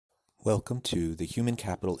Welcome to the Human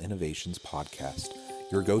Capital Innovations Podcast,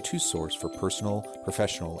 your go-to source for personal,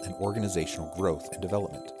 professional, and organizational growth and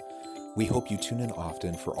development. We hope you tune in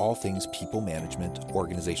often for all things people management,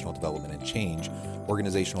 organizational development and change,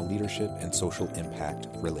 organizational leadership, and social impact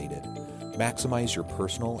related. Maximize your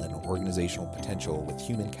personal and organizational potential with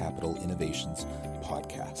Human Capital Innovations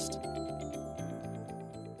Podcast.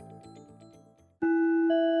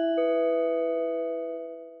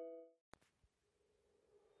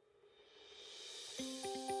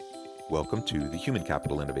 Welcome to the Human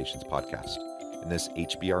Capital Innovations Podcast. In this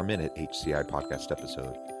HBR Minute HCI podcast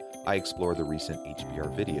episode, I explore the recent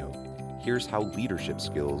HBR video, Here's How Leadership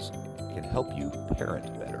Skills Can Help You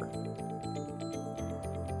Parent Better.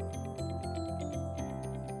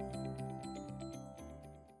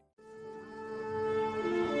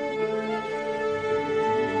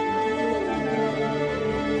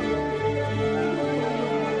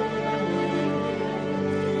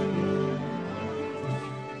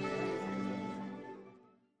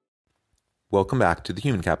 Welcome back to the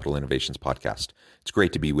Human Capital Innovations Podcast. It's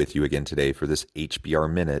great to be with you again today for this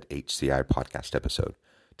HBR Minute HCI podcast episode.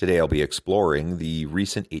 Today I'll be exploring the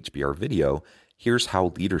recent HBR video, Here's How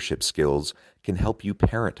Leadership Skills Can Help You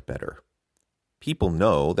Parent Better. People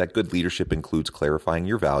know that good leadership includes clarifying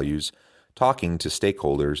your values, talking to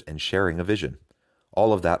stakeholders, and sharing a vision.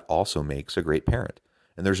 All of that also makes a great parent,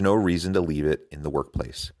 and there's no reason to leave it in the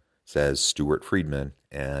workplace, says Stuart Friedman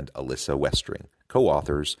and Alyssa Westring,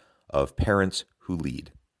 co-authors of Parents Who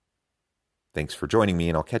Lead. Thanks for joining me,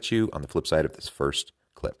 and I'll catch you on the flip side of this first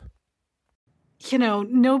clip. You know,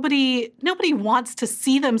 nobody wants to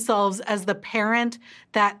see themselves as the parent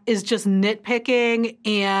that is just nitpicking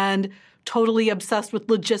and totally obsessed with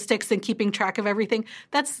logistics and keeping track of everything.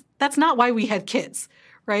 That's not why we had kids,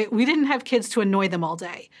 right? We didn't have kids to annoy them all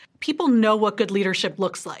day. People know what good leadership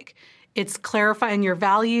looks like. It's clarifying your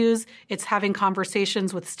values. It's having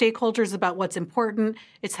conversations with stakeholders about what's important.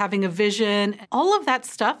 It's having a vision. All of that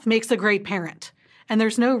stuff makes a great parent. And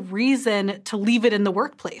there's no reason to leave it in the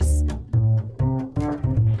workplace.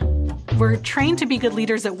 We're trained to be good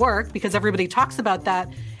leaders at work because everybody talks about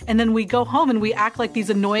that. And then we go home and we act like these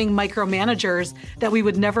annoying micromanagers that we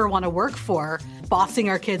would never want to work for, bossing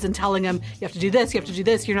our kids and telling them, you have to do this, you have to do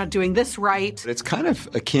this, you're not doing this right. It's kind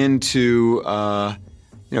of akin to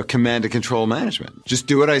command and control management. Just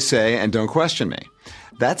do what I say and don't question me.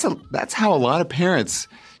 That's how a lot of parents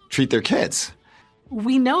treat their kids.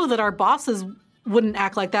 We know that our bosses wouldn't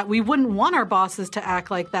act like that. We wouldn't want our bosses to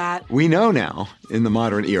act like that. We know now, in the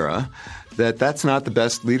modern era, that that's not the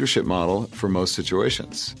best leadership model for most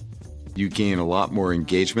situations. You gain a lot more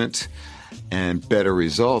engagement and better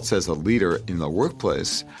results as a leader in the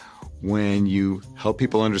workplace when you help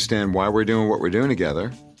people understand why we're doing what we're doing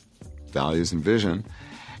together, values and vision,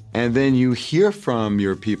 and then you hear from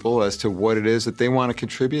your people as to what it is that they want to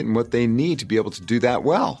contribute and what they need to be able to do that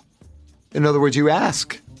well. In other words, you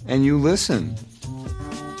ask and you listen.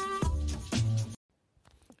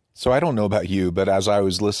 So I don't know about you, but as I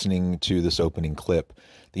was listening to this opening clip,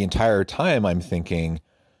 the entire time I'm thinking,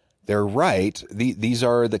 they're right. These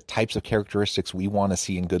are the types of characteristics we want to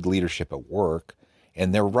see in good leadership at work.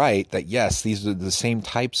 And they're right that, yes, these are the same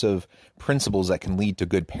types of principles that can lead to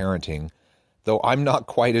good parenting. Though I'm not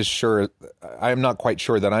quite sure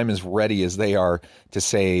that I'm as ready as they are to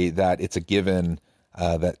say that it's a given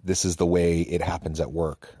that this is the way it happens at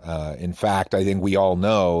work. In fact, I think we all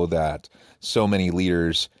know that so many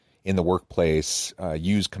leaders in the workplace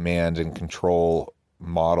use command and control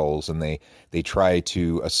models, and they try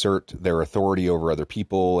to assert their authority over other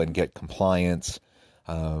people and get compliance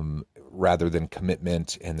rather than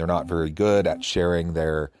commitment, and they're not very good at sharing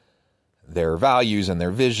their values and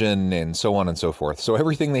their vision and so on and so forth. So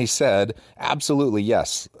everything they said, absolutely,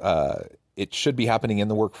 yes, it should be happening in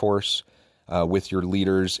the workforce with your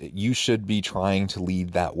leaders. You should be trying to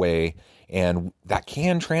lead that way, and that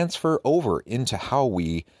can transfer over into how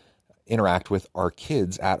we interact with our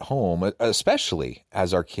kids at home, especially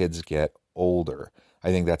as our kids get older.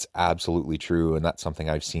 I think that's absolutely true, and that's something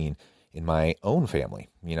I've seen in my own family.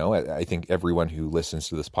 You know, I think everyone who listens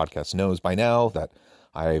to this podcast knows by now that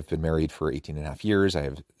I've been married for 18 and a half years. I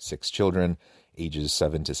have 6 children, ages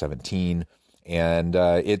 7 to 17, and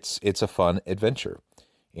it's a fun adventure.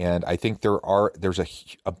 And I think there's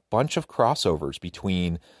a bunch of crossovers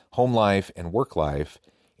between home life and work life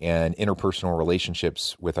and interpersonal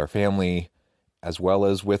relationships with our family as well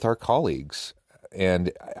as with our colleagues.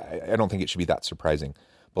 And I don't think it should be that surprising.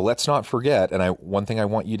 But let's not forget, and one thing I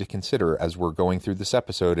want you to consider as we're going through this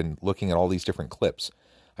episode and looking at all these different clips,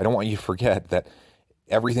 I don't want you to forget that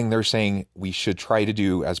everything they're saying we should try to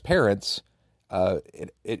do as parents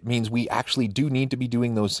it means we actually do need to be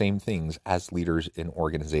doing those same things as leaders in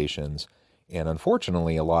organizations. And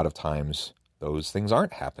unfortunately, a lot of times those things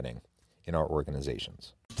aren't happening in our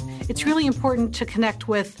organizations. It's really important to connect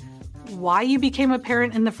with why you became a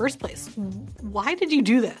parent in the first place. Why did you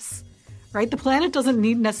do this? Right? The planet doesn't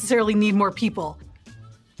necessarily need more people.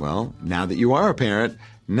 Well, now that you are a parent,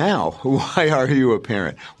 now, why are you a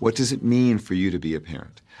parent? What does it mean for you to be a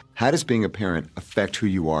parent? How does being a parent affect who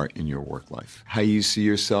you are in your work life? How you see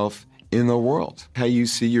yourself in the world? How you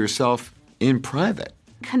see yourself in private?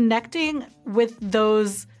 Connecting with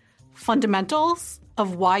those fundamentals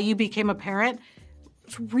of why you became a parent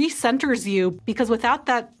recenters you, because without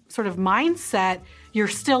that sort of mindset, you're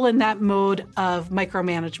still in that mode of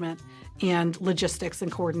micromanagement and logistics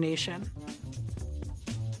and coordination.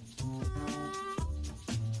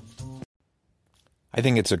 I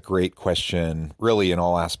think it's a great question, really, in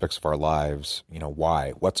all aspects of our lives.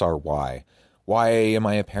 Why? What's our why? Why am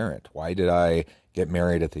I a parent? Why did I get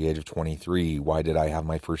married at the age of 23? Why did I have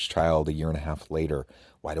my first child a year and a half later?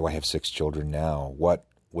 Why do I have 6 children now? What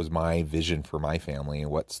was my vision for my family? And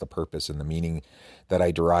what's the purpose and the meaning that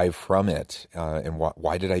I derive from it? And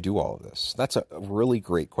why did I do all of this? That's a really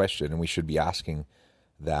great question, and we should be asking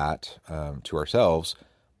that to ourselves.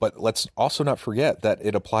 But let's also not forget that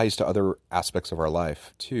it applies to other aspects of our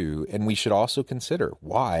life too. And we should also consider,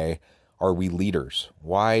 why are we leaders?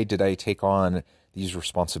 Why did I take on these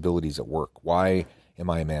responsibilities at work? Why am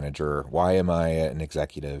I a manager? Why am I an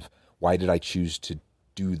executive? Why did I choose to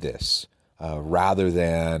do this rather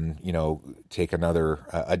than, take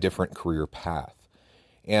a different career path?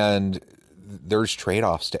 And there's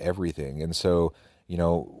trade-offs to everything. And so,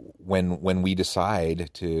 when we decide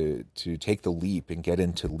to take the leap and get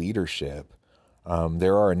into leadership,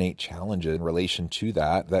 there are innate challenges in relation to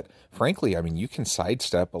that frankly, you can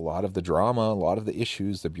sidestep a lot of the drama, a lot of the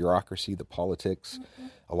issues, the bureaucracy, the politics,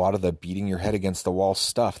 a lot of the beating your head against the wall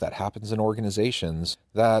stuff that happens in organizations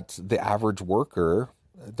that the average worker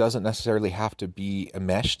doesn't necessarily have to be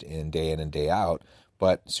enmeshed in and day out,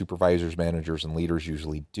 but supervisors, managers, and leaders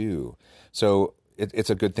usually do. So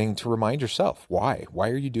it's a good thing to remind yourself, why? Why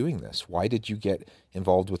are you doing this? Why did you get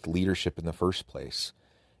involved with leadership in the first place?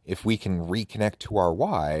 If we can reconnect to our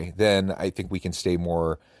why, then I think we can stay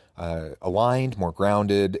more aligned, more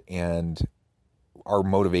grounded, and our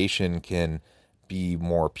motivation can be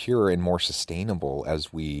more pure and more sustainable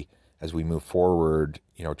as we move forward,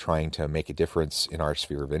 trying to make a difference in our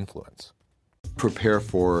sphere of influence. Prepare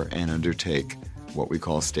for and undertake what we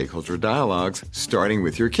call stakeholder dialogues, starting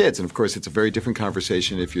with your kids. And of course, it's a very different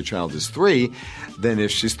conversation if your child is 3 than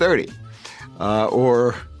if she's 30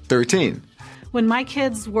 or 13. When my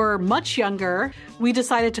kids were much younger, we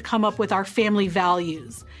decided to come up with our family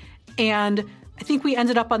values. And I think we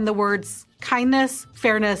ended up on the words kindness,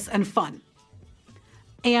 fairness, and fun.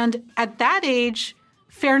 And at that age,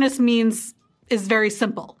 fairness is very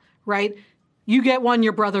simple, right? You get one,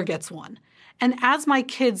 your brother gets one. And as my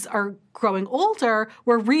kids are growing older,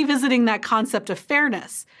 we're revisiting that concept of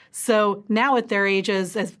fairness. So now at their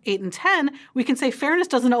ages, as 8 and 10, we can say fairness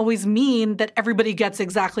doesn't always mean that everybody gets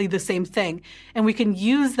exactly the same thing. And we can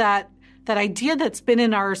use that idea that's been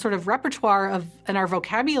in our sort of repertoire in our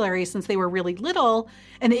vocabulary since they were really little,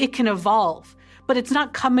 and it can evolve. But it's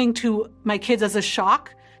not coming to my kids as a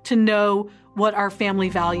shock to know what our family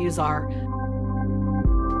values are.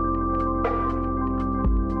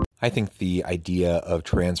 I think the idea of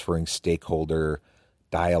transferring stakeholder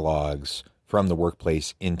dialogues from the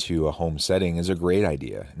workplace into a home setting is a great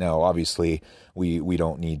idea. Now, obviously, we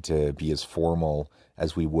don't need to be as formal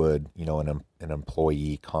as we would, an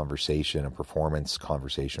employee conversation, a performance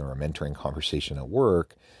conversation, or a mentoring conversation at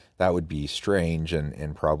work. That would be strange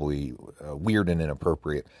and probably weird and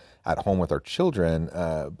inappropriate at home with our children.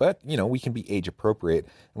 But, we can be age appropriate,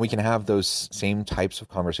 and we can have those same types of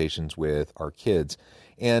conversations with our kids.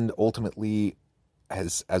 And ultimately,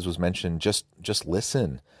 as was mentioned, just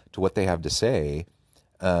listen to what they have to say,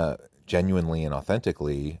 genuinely and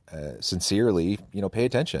authentically, sincerely. Pay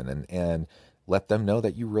attention and let them know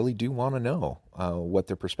that you really do want to know what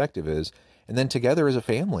their perspective is. And then together as a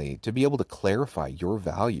family, to be able to clarify your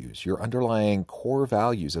values, your underlying core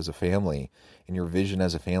values as a family, and your vision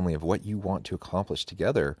as a family of what you want to accomplish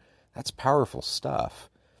together. That's powerful stuff.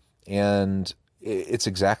 And it's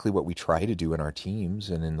exactly what we try to do in our teams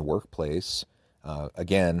and in the workplace.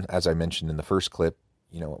 Again, as I mentioned in the first clip,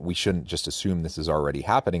 we shouldn't just assume this is already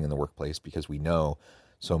happening in the workplace, because we know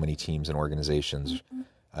so many teams and organizations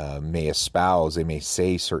may espouse, they may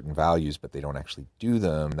say certain values, but they don't actually do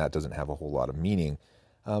them. That doesn't have a whole lot of meaning.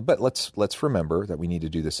 But let's remember that we need to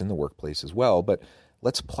do this in the workplace as well. But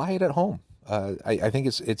let's apply it at home. I think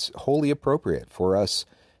it's wholly appropriate for us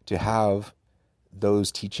to have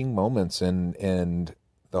those teaching moments and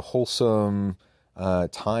the wholesome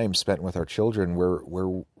time spent with our children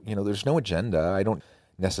where there's no agenda. I don't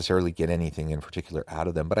necessarily get anything in particular out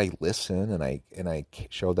of them, but I listen and I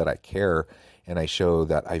show that I care, and I show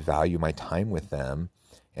that I value my time with them,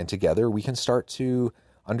 and together we can start to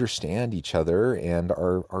understand each other and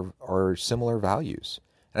our similar values.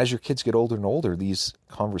 And as your kids get older and older, these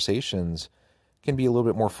conversations can be a little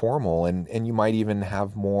bit more formal, and you might even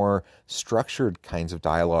have more structured kinds of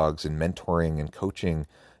dialogues and mentoring and coaching,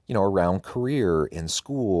 around career and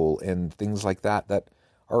school and things like that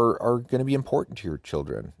are going to be important to your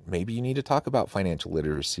children. Maybe you need to talk about financial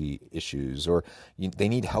literacy issues, or they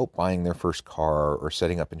need help buying their first car or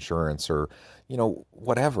setting up insurance, or,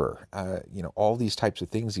 whatever. All these types of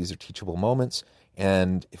things, these are teachable moments.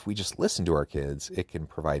 And if we just listen to our kids, it can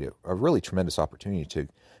provide a really tremendous opportunity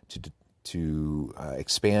to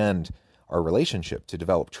expand our relationship, to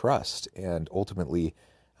develop trust, and ultimately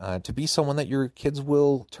to be someone that your kids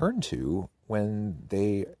will turn to when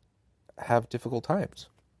they have difficult times.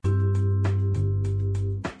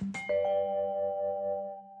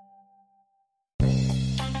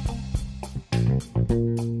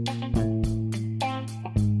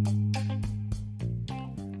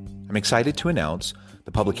 I'm excited to announce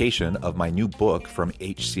the publication of my new book from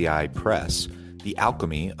HCI Press, The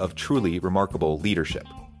Alchemy of Truly Remarkable Leadership: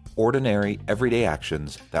 Ordinary, Everyday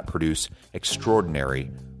Actions That Produce Extraordinary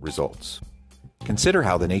Results. Consider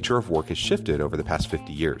how the nature of work has shifted over the past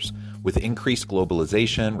 50 years. With increased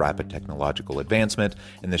globalization, rapid technological advancement,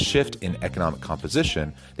 and the shift in economic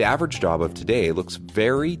composition, the average job of today looks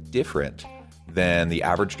very different than the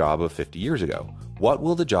average job of 50 years ago. What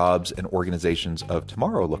will the jobs and organizations of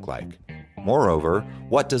tomorrow look like? Moreover,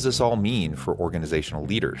 what does this all mean for organizational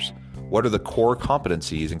leaders? What are the core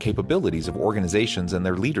competencies and capabilities of organizations and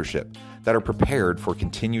their leadership that are prepared for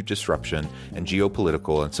continued disruption and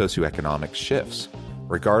geopolitical and socioeconomic shifts?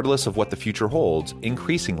 Regardless of what the future holds,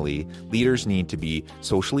 increasingly, leaders need to be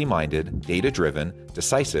socially minded, data-driven,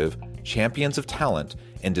 decisive, champions of talent,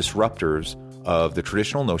 and disruptors of the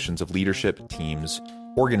traditional notions of leadership, teams,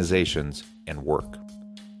 organizations, and work.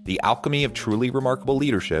 The Alchemy of Truly Remarkable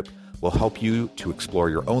Leadership will help you to explore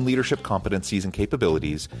your own leadership competencies and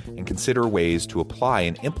capabilities and consider ways to apply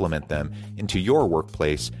and implement them into your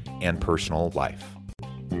workplace and personal life.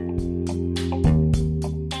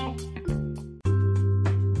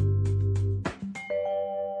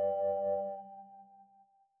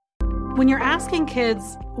 When you're asking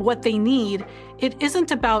kids what they need, it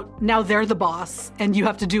isn't about now they're the boss and you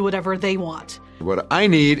have to do whatever they want. What I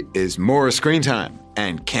need is more screen time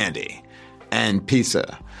and candy and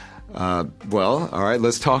pizza. Well, all right,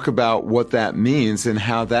 let's talk about what that means and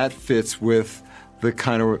how that fits with the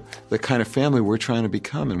kind of family we're trying to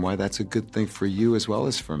become, and why that's a good thing for you as well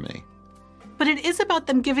as for me. But it is about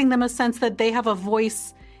them giving them a sense that they have a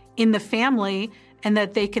voice in the family and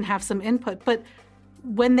that they can have some input. But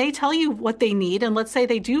when they tell you what they need, and let's say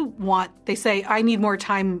they say, I need more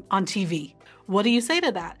time on TV. What do you say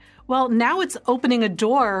to that? Well, now it's opening a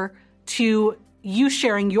door to you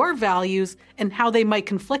sharing your values and how they might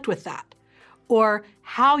conflict with that, or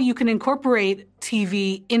how you can incorporate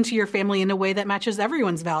TV into your family in a way that matches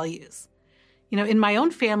everyone's values. In my own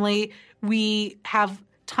family, we have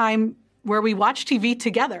time where we watch TV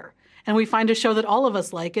together and we find a show that all of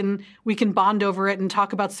us like, and we can bond over it and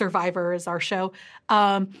talk about Survivor as our show.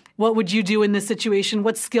 What would you do in this situation?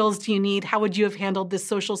 What skills do you need? How would you have handled this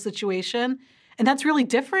social situation? And that's really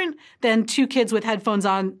different than two kids with headphones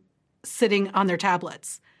on sitting on their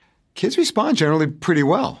tablets. Kids respond generally pretty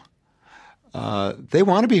well. They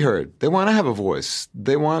want to be heard. They want to have a voice.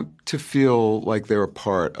 They want to feel like they're a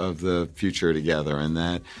part of the future together, and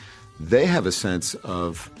that they have a sense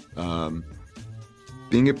of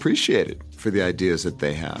being appreciated for the ideas that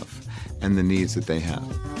they have and the needs that they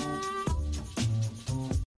have.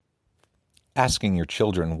 Asking your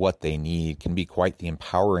children what they need can be quite the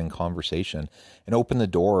empowering conversation and open the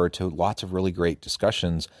door to lots of really great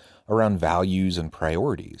discussions around values and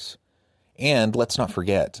priorities. And let's not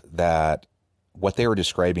forget that what they are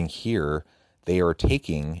describing here, they are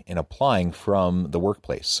taking and applying from the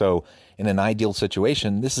workplace. So in an ideal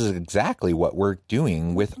situation, this is exactly what we're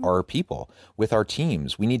doing with our people, with our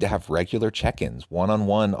teams. We need to have regular check-ins,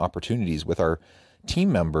 one-on-one opportunities with our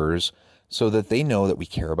team members so that they know that we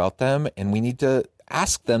care about them, and we need to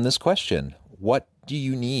ask them this question: what do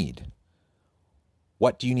you need?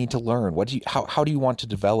 What do you need to learn? How do you want to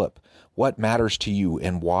develop? What matters to you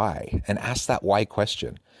and why? And ask that why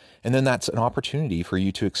question. And then that's an opportunity for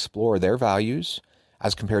you to explore their values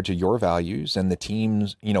as compared to your values and the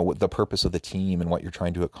team's, the purpose of the team and what you're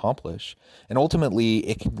trying to accomplish. And ultimately,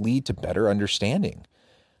 it can lead to better understanding.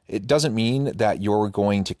 It doesn't mean that you're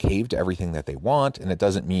going to cave to everything that they want, and it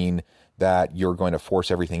doesn't mean that you're going to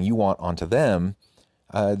force everything you want onto them.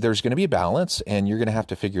 There's going to be a balance, and you're going to have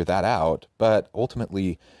to figure that out. But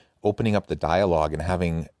ultimately, opening up the dialogue and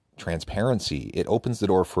having transparency, it opens the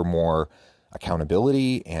door for more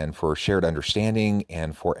accountability and for shared understanding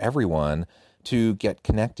and for everyone to get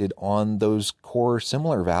connected on those core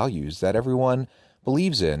similar values that everyone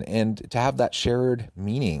believes in, and to have that shared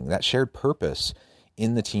meaning, that shared purpose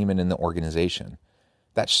in the team and in the organization.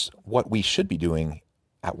 That's what we should be doing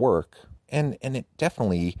at work. And it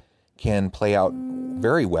definitely can play out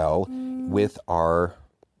very well with our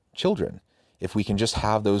children if we can just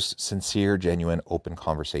have those sincere, genuine, open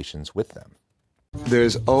conversations with them.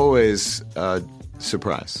 There's always a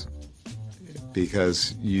surprise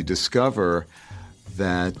because you discover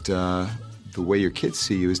that the way your kids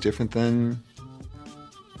see you is different than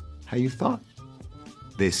how you thought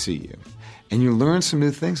they see you. And you learn some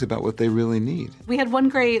new things about what they really need. We had one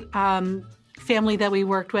great family that we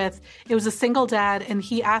worked with. It was a single dad, and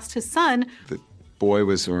he asked his son, the boy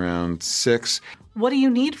was around 6. What do you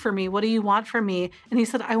need from me? What do you want from me? And he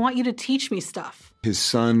said, I want you to teach me stuff. His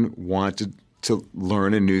son wanted to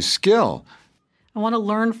learn a new skill. I want to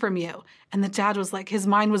learn from you. And the dad was like, his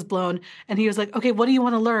mind was blown. And he was like, okay, what do you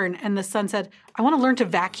want to learn? And the son said, I want to learn to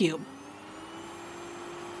vacuum.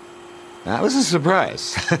 That was a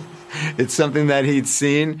surprise. It's something that he'd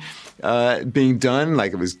seen being done,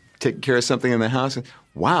 like it was taking care of something in the house.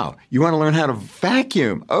 Wow, you want to learn how to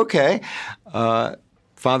vacuum? Okay.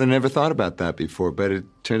 Father never thought about that before, but it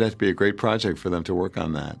turned out to be a great project for them to work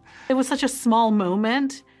on that. It was such a small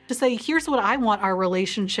moment to say, here's what I want our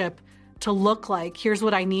relationship to look like. Here's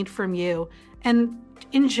what I need from you. And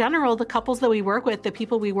in general, the couples that we work with, the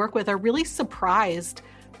people we work with, are really surprised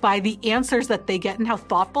by the answers that they get and how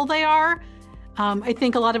thoughtful they are. I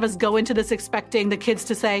think a lot of us go into this expecting the kids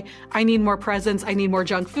to say, I need more presents, I need more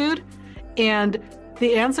junk food. And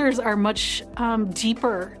the answers are much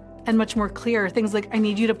deeper and much more clear. Things like, I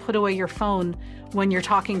need you to put away your phone when you're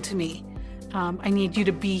talking to me. I need you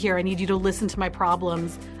to be here. I need you to listen to my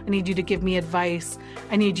problems. I need you to give me advice.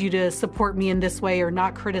 I need you to support me in this way or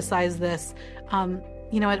not criticize this.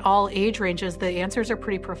 At all age ranges, the answers are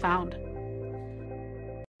pretty profound.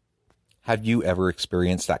 Have you ever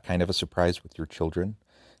experienced that kind of a surprise with your children?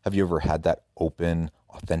 Have you ever had that open,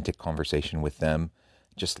 authentic conversation with them,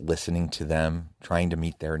 just listening to them, trying to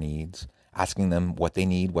meet their needs, asking them what they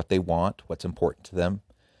need, what they want, what's important to them?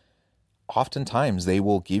 Oftentimes, they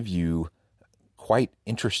will give you quite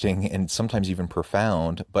interesting and sometimes even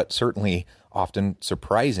profound, but certainly often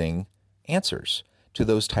surprising answers to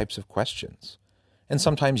those types of questions. And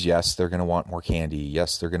sometimes, yes, they're going to want more candy.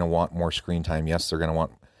 Yes, they're going to want more screen time. Yes, they're going to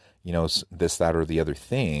want this, that, or the other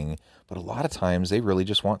thing. But a lot of times they really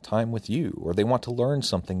just want time with you, or they want to learn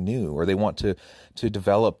something new, or they want to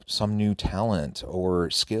develop some new talent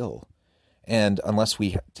or skill. And unless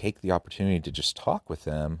we take the opportunity to just talk with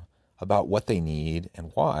them about what they need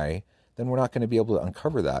and why, then we're not going to be able to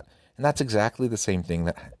uncover that. And that's exactly the same thing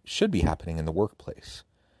that should be happening in the workplace.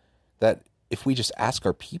 That if we just ask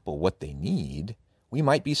our people what they need, we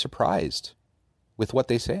might be surprised with what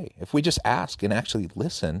they say. If we just ask and actually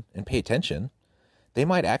listen and pay attention, they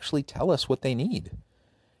might actually tell us what they need.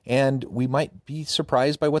 And we might be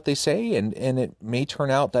surprised by what they say, and it may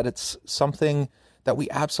turn out that it's something that we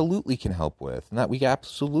absolutely can help with and that we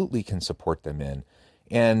absolutely can support them in.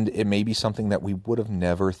 And it may be something that we would have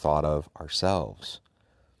never thought of ourselves.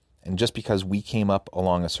 And just because we came up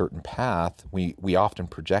along a certain path, we often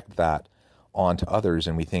project that onto others,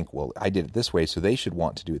 and we think, well, I did it this way, so they should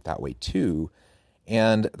want to do it that way too.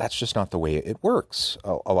 And that's just not the way it works.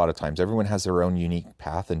 A lot of times, everyone has their own unique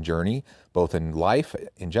path and journey, both in life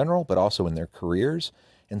in general, but also in their careers.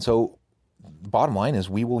 And so the bottom line is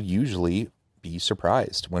we will usually be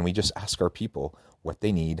surprised when we just ask our people what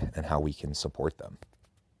they need and how we can support them.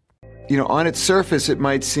 On its surface, it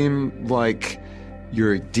might seem like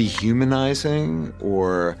you're dehumanizing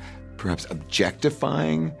or perhaps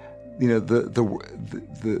objectifying,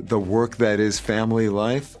 the work that is family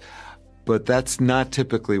life. But that's not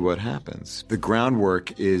typically what happens. The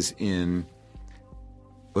groundwork is in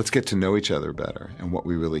let's get to know each other better and what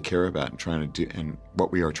we really care about and trying to do and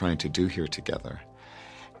what we are trying to do here together.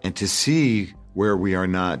 And to see where we are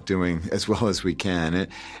not doing as well as we can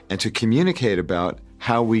and to communicate about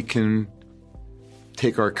how we can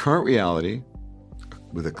take our current reality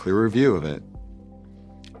with a clearer view of it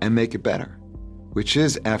and make it better, which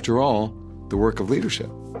is, after all, the work of leadership.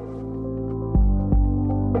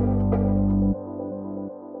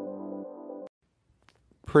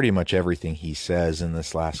 pretty much everything he says in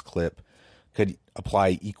this last clip could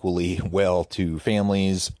apply equally well to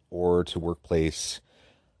families or to workplace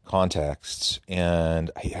contexts. And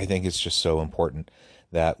I think it's just so important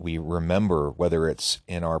that we remember, whether it's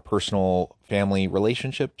in our personal family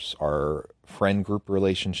relationships, our friend group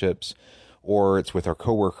relationships, or it's with our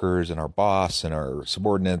coworkers and our boss and our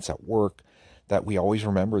subordinates at work, that we always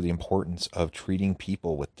remember the importance of treating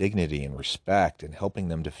people with dignity and respect and helping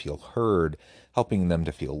them to feel heard, helping them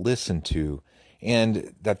to feel listened to,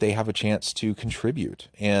 and that they have a chance to contribute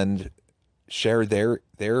and share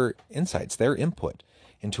their insights, their input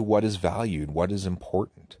into what is valued, what is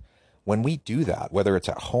important. When we do that, whether it's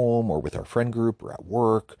at home or with our friend group or at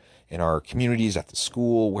work, in our communities, at the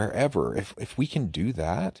school, wherever, if we can do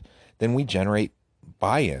that, then we generate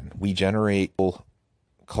buy-in. We generate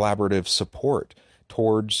collaborative support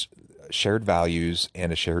towards shared values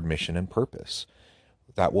and a shared mission and purpose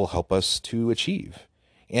that will help us to achieve.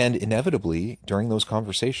 And inevitably, during those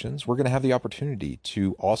conversations, we're going to have the opportunity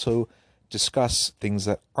to also discuss things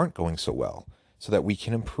that aren't going so well so that we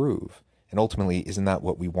can improve. And ultimately, isn't that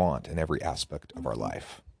what we want in every aspect of our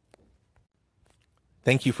life?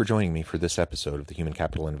 Thank you for joining me for this episode of the Human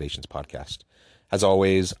Capital Innovations Podcast. As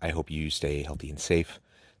always, I hope you stay healthy and safe,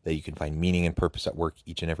 that you can find meaning and purpose at work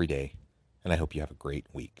each and every day, and I hope you have a great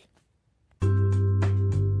week.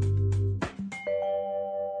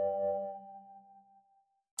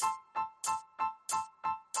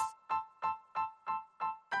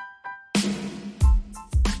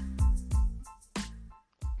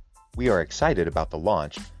 We are excited about the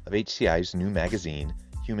launch of HCI's new magazine,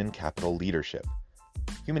 Human Capital Leadership.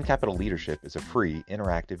 Human Capital Leadership is a free,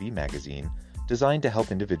 interactive e-magazine designed to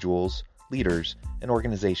help individuals, leaders, and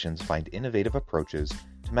organizations find innovative approaches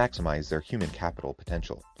to maximize their human capital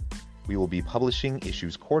potential. We will be publishing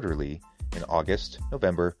issues quarterly in August,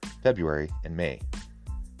 November, February, and May.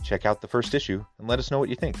 Check out the first issue and let us know what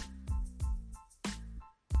you think.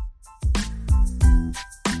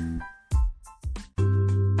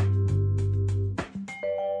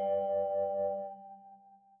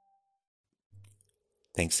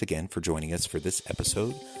 Thanks again for joining us for this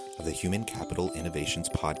episode of the Human Capital Innovations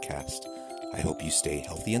Podcast. I hope you stay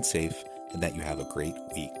healthy and safe and that you have a great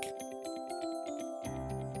week.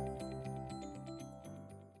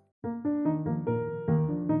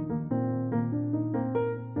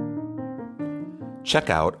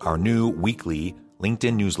 Check out our new weekly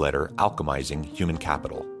LinkedIn newsletter, Alchemizing Human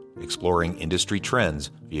Capital, exploring industry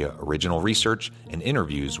trends via original research and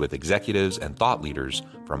interviews with executives and thought leaders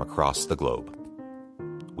from across the globe.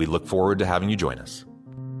 We look forward to having you join us.